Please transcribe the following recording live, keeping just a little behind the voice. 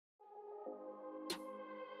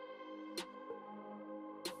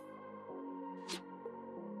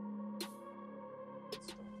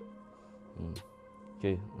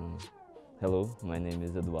Okay, hello, my name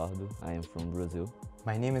is Eduardo, I am from Brazil.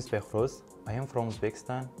 My name is Behrouz, I am from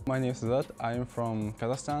Uzbekistan. My name is Zat, I am from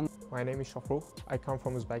Kazakhstan. My name is Shafrukh, I come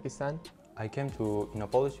from Uzbekistan. I came to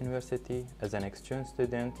Innopolis University as an exchange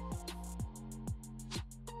student.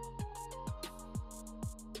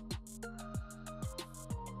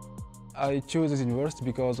 I chose this university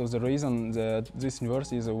because of the reason that this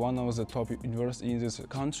university is one of the top universities in this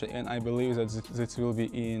country, and I believe that this will be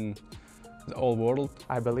in the whole world.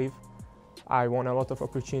 I believe I won a lot of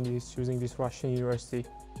opportunities choosing this Russian university.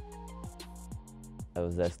 I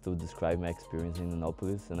was asked to describe my experience in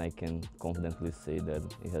Innopolis, and I can confidently say that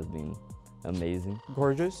it has been amazing.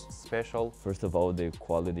 Gorgeous. Special. First of all, the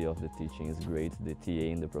quality of the teaching is great. The TA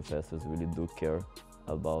and the professors really do care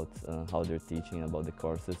about how they're teaching, about the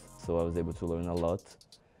courses. So I was able to learn a lot,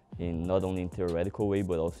 in not only in theoretical way,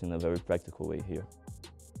 but also in a very practical way here.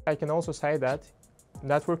 I can also say that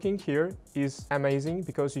networking here is amazing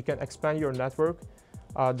because you can expand your network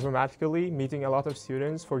dramatically, meeting a lot of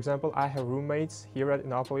students. For example, I have roommates here at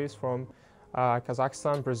Innopolis from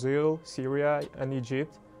Kazakhstan, Brazil, Syria, and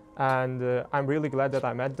Egypt. And I'm really glad that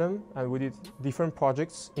I met them, and we did different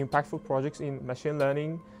projects, impactful projects in machine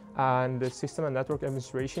learning and the system and network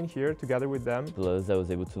administration here together with them. Plus, I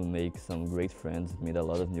was able to make some great friends, meet a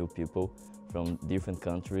lot of new people from different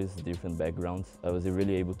countries, different backgrounds. I was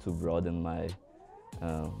really able to broaden my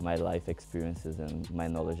life experiences and my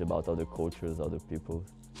knowledge about other cultures, other people.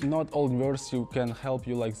 Not all universities can help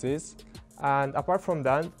you like this. And apart from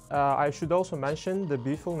that, I should also mention the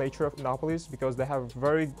beautiful nature of Innopolis because they have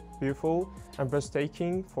very beautiful and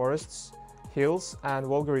breathtaking forests, hills and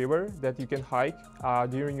Volga River that you can hike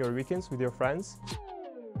during your weekends with your friends.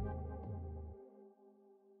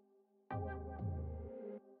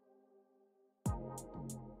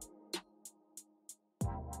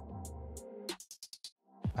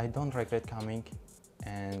 I don't regret coming,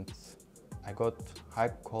 and I got high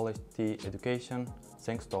quality education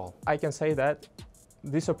thanks to all. I can say that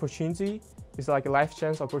this opportunity is like a life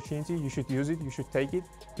chance opportunity. You should use it, you should take it,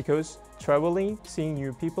 because traveling, seeing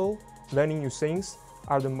new people, learning new things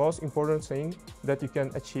are the most important thing that you can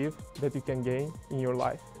achieve, that you can gain in your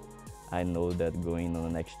life. I know that going on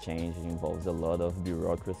an exchange involves a lot of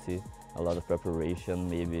bureaucracy, a lot of preparation.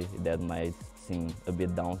 Maybe that might seem a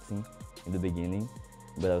bit daunting in the beginning,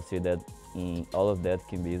 but I would say that all of that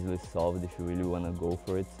can be easily solved if you really want to go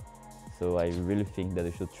for it. So I really think that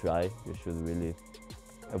you should try, you should really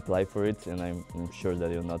apply for it, and I'm sure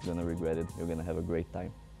that you're not going to regret it. You're going to have a great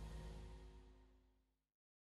time.